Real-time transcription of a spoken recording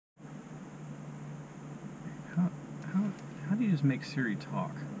Maybe just make Siri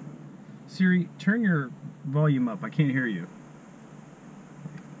talk. Siri, turn your volume up. I can't hear you.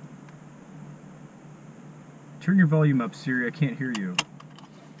 Turn your volume up, Siri. I can't hear you.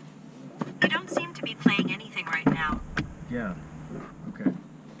 You don't seem to be playing anything right now. Yeah. Okay.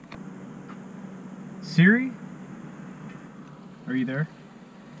 Siri? Are you there?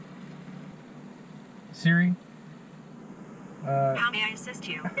 Siri? How may I assist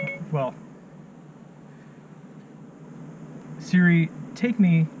you? Well, Siri, take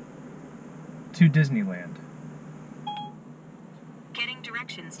me to Disneyland. Getting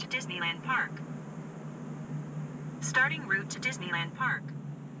directions to Disneyland Park. Starting route to Disneyland Park.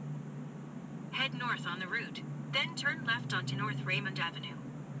 Head north on the route, then turn left onto North Raymond Avenue.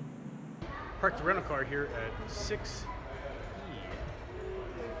 Parked the rental car here at 6E.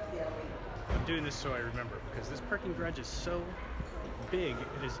 I'm doing this so I remember, because this parking garage is so big,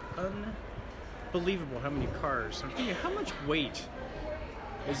 it is unbelievable how many cars. I'm thinking, how much weight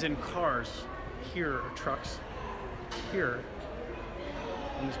is in cars here, or trucks here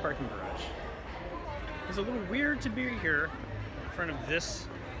in this parking garage? It's a little weird to be here in front of this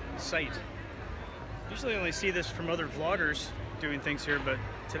site. Usually I only see this from other vloggers doing things here, but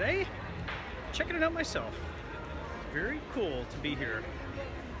today, checking it out myself. Very cool to be here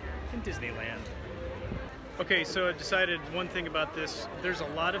in Disneyland. Okay, so I decided one thing about this. There's a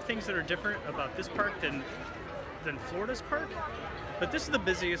lot of things that are different about this park than Florida's park, but this is the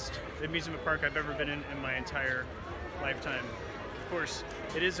busiest amusement park I've ever been in my entire lifetime. Of course,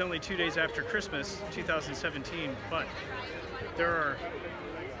 it is only 2 days after Christmas, 2017, but there are,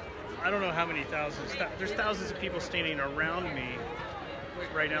 I don't know how many thousands, there's thousands of people standing around me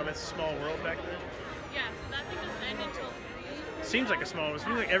right now. That's a small world back there. Yeah, so that thing doesn't end until 3. Seems like a small world. It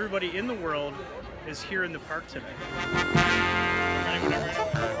seems like everybody in the world is here in the park today.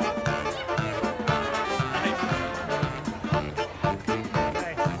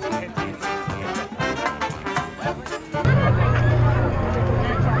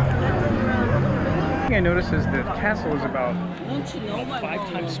 I noticed is the castle is about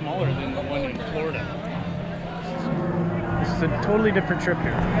 5 times smaller than the one in Florida. This is a totally different trip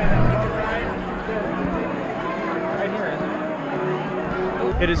here.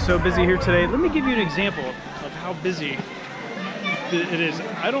 It is so busy here today. Let me give you an example of how busy it is.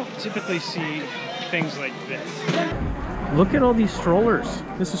 I don't typically see things like this. Look at all these strollers.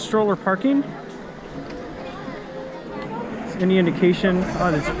 This is stroller parking. Any indication?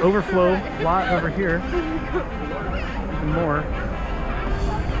 Oh, there's an overflow lot over here. Even more.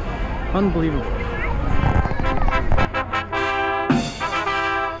 Unbelievable.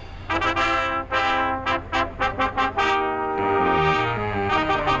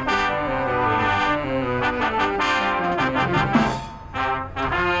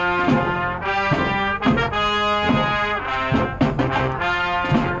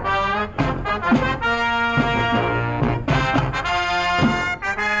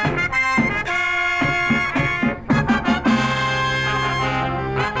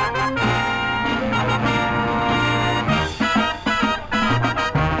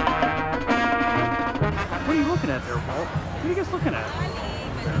 What are you guys looking at? I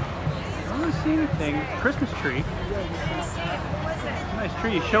don't really see anything. Christmas tree. Nice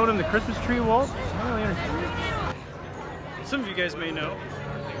tree. You showed him the Christmas tree, Walt? I don't really understand. Some of you guys may know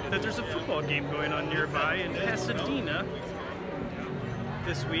that there's a football game going on nearby in Pasadena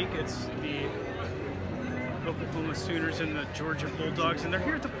this week. It's the Oklahoma Sooners and the Georgia Bulldogs, and they're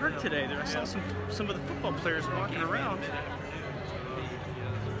here at the park today. I saw some of the football players walking around.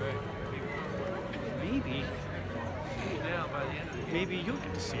 Maybe you'll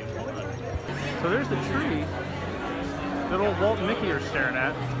get to see it. So there's the tree that old Walt and Mickey are staring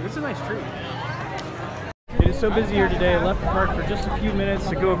at. It's a nice tree. It is so busy here today. I left the park for just a few minutes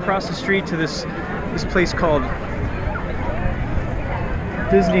to go across the street to this place called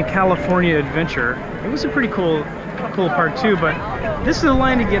Disney California Adventure. It was a pretty cool park too, but this is the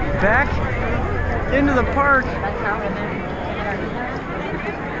line to get back into the park.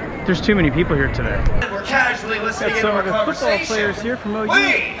 There's too many people here today. We're casually listening to our football players here from OU.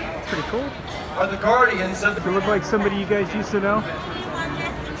 We pretty cool. are the guardians of the... They look like somebody you guys used to know.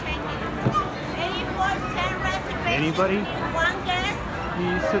 Anybody you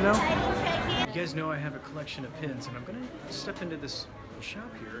used to know? You guys know I have a collection of pins, and I'm gonna step into this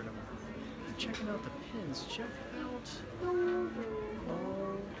shop here and I'm checking out the pins. Check out all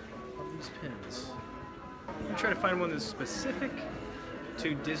of these pins. I'm gonna try to find one that's specific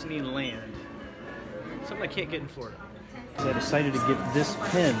to Disneyland. Something I can't get in Florida. I decided to get this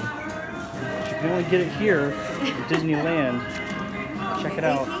pin. You can only get it here at Disneyland. Check it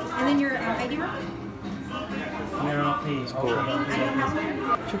out. And then your ID. No, he's cool.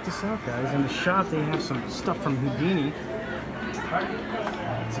 Check this out, guys. In the shop, they have some stuff from Houdini.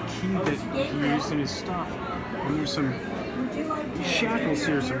 It's a key that he used in his stuff. And there's some shackles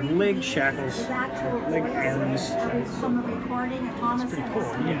here, some leg shackles, leg irons. It's pretty cool.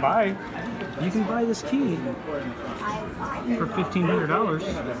 You can buy this key for $1,500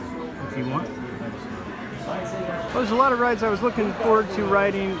 if you want. Well, there's a lot of rides I was looking forward to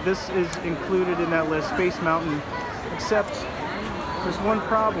riding. This is included in that list, Space Mountain, except there's one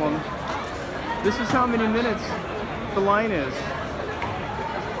problem. This is how many minutes the line is.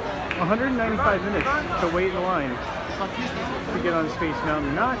 195 minutes to wait in line to get on Space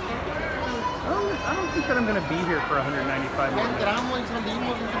Mountain. I don't think that I'm going to be here for 195 minutes.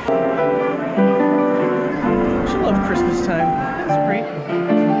 I love Christmas time. It's great.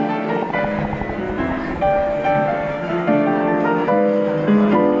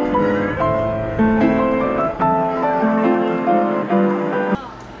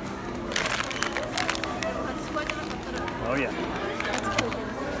 Oh yeah.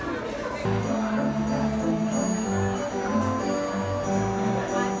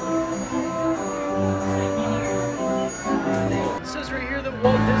 It says right here that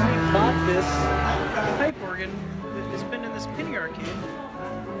Walt Disney bought this pipe organ that has been in this penny arcade.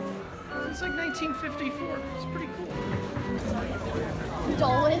 It's like 1954. It's pretty cool.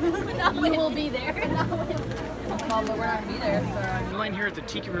 Dolan. We will be there. Well, but we're not gonna be there, so. In line here at the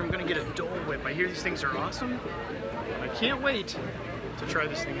Tiki Room, I'm gonna get a Dole Whip. I hear these things are awesome. I can't wait to try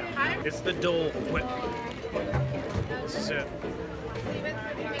this thing out. It's the Dole Whip. This is it.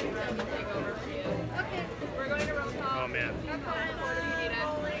 Oh man.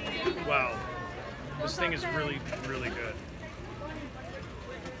 Wow. This thing is really, really good.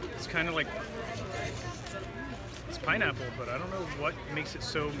 It's kind of like, it's pineapple, but I don't know what makes it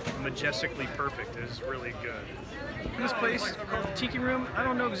so majestically perfect. It is really good. In this place called the Tiki Room, I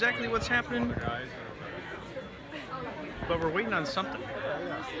don't know exactly what's happening, but we're waiting on something.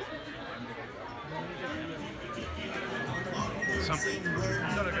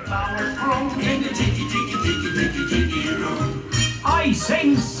 I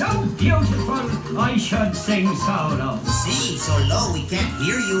sing so beautiful, I should sing so low. Sing so low we can't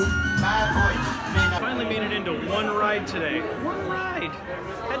hear you. Finally made it into one ride today. One ride.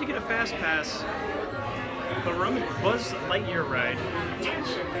 Had to get a fast pass. But we're on the Buzz Lightyear ride.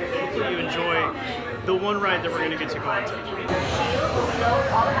 Hopefully you enjoy the one ride that we're going to get to go on to.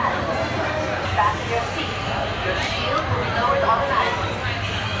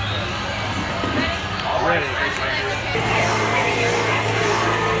 Ready.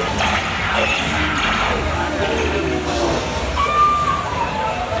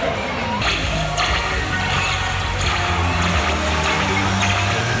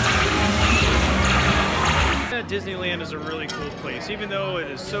 Disneyland is a really cool place. Even though it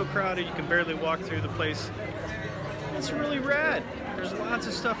is so crowded, you can barely walk through the place. It's really rad. There's lots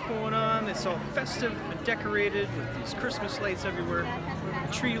of stuff going on. It's all festive and decorated with these Christmas lights everywhere.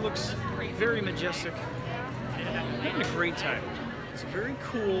 The tree looks very majestic. Having a great time. It's a very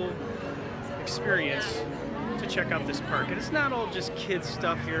cool experience to check out this park. And it's not all just kids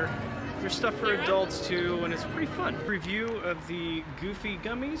stuff here. There's stuff for adults too, and it's pretty fun. Review of the Goofy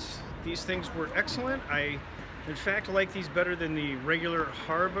gummies. These things were excellent. I, in fact, like these better than the regular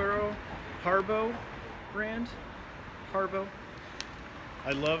Harbo brand. Harbo.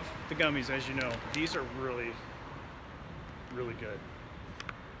 I love the gummies, as you know. These are really, really good.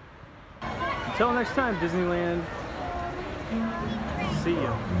 Until next time, Disneyland. See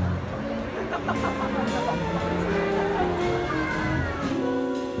ya.